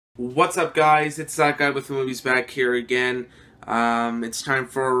What's up, guys? It's that guy with the movies back here again. It's time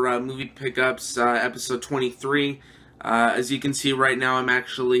for movie pickups, episode 23. As you can see right now, I'm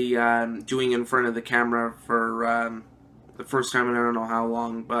actually doing in front of the camera for the first time in I don't know how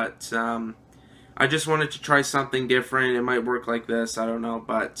long, but I just wanted to try something different. It might work like this, I don't know,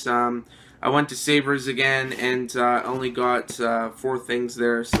 but I went to Savers again and only got 4 things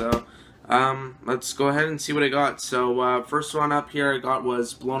there, so let's go ahead and see what I got. So first one up here I got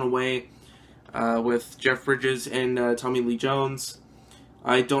was Blown Away with Jeff Bridges and Tommy Lee Jones.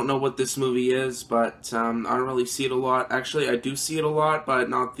 I don't know what this movie is, but I don't really see it a lot. Actually, I do see it a lot, but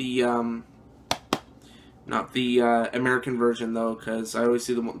not the American version though, because I always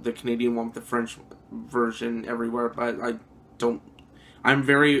see the Canadian one with the French version everywhere. But I don't. I'm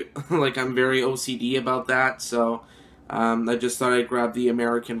very I'm very OCD about that, so I just thought I'd grab the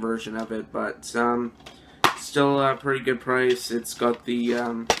American version of it. But still a pretty good price. It's got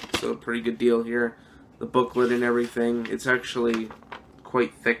the still a pretty good deal here. The booklet and everything. It's actually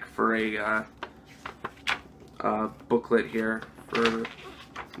quite thick for a booklet here for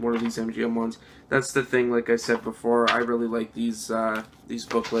one of these MGM ones. That's the thing, like I said before, I really like these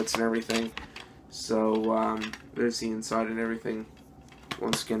booklets and everything. So there's the inside and everything.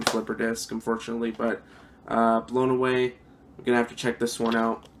 Once again, flipper disc, unfortunately, but Blown Away, I'm gonna have to check this one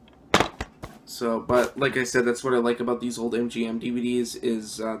out. So, but like I said, that's what I like about these old MGM DVDs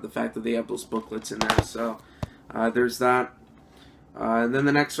is the fact that they have those booklets in there. So there's that. And then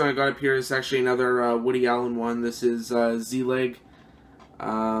the next one I got up here is actually another Woody Allen one. This is Z-Leg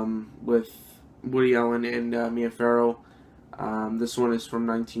with Woody Allen and Mia Farrow. This one is from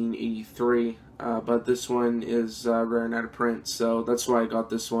 1983, but this one is rare and out of print, so that's why I got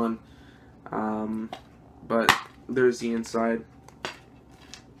this one. But there's the inside.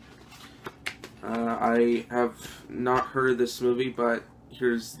 I have not heard of this movie, but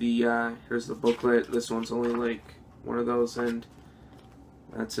here's the booklet. This one's only like one of those, and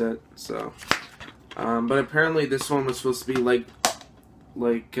that's it. So, but apparently this one was supposed to be like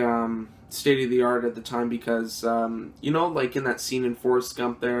state of the art at the time, because you know, like in that scene in Forrest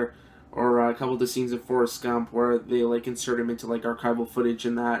Gump there, or a couple of the scenes in Forrest Gump where they like insert him into like archival footage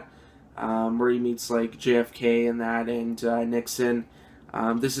and that, where he meets like JFK and that, and Nixon.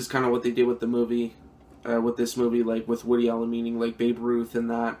 This is kind of what they did with the movie, with this movie, like with Woody Allen meeting like Babe Ruth and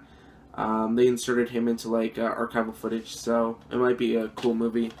that. They inserted him into like archival footage, so it might be a cool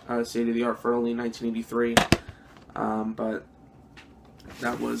movie, state of the art for only 1983. But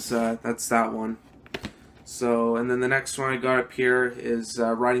that was that's that one. So, and then the next one I got up here is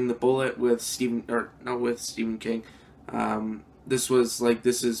Riding the Bullet with Stephen King. This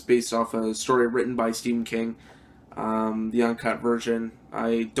is based off a story written by Stephen King, the uncut version.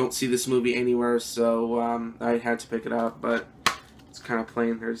 I don't see this movie anywhere, so I had to pick it up, but it's kind of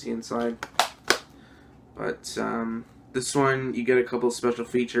plain. There's the inside. But this one, you get a couple of special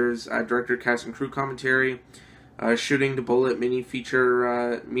features: director, cast, and crew commentary, Shooting the Bullet mini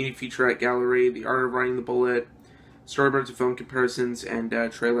featurette gallery, The Art of Riding the Bullet, storyboards and film comparisons, and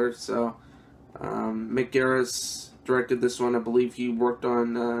trailer. So Mick Garris directed this one. I believe he worked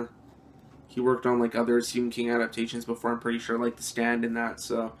on like other Stephen King adaptations before. I'm pretty sure, like The Stand and that.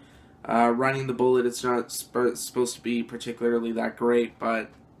 So Riding the Bullet, it's not supposed to be particularly that great, but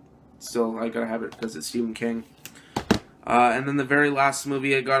still I gotta have it because it's Stephen King. And then the very last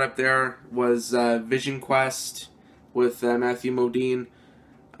movie I got up there was Vision Quest with Matthew Modine.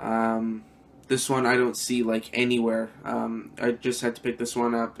 This one I don't see like anywhere. I just had to pick this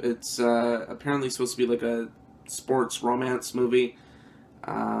one up. It's apparently supposed to be like a sports romance movie,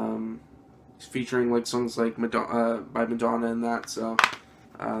 featuring like songs like by Madonna and that. So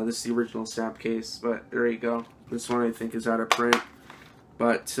this is the original stamp case, but there you go. This one I think is out of print.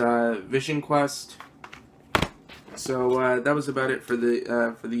 But Vision Quest. So that was about it for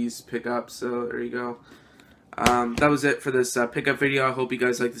the for these pickups. So there you go. That was it for this pickup video. I hope you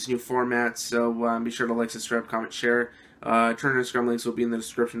guys like this new format. So be sure to like, subscribe, comment, share. Turn Instagram links will be in the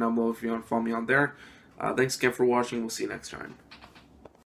description down below if you want to follow me on there. Thanks again for watching. We'll see you next time.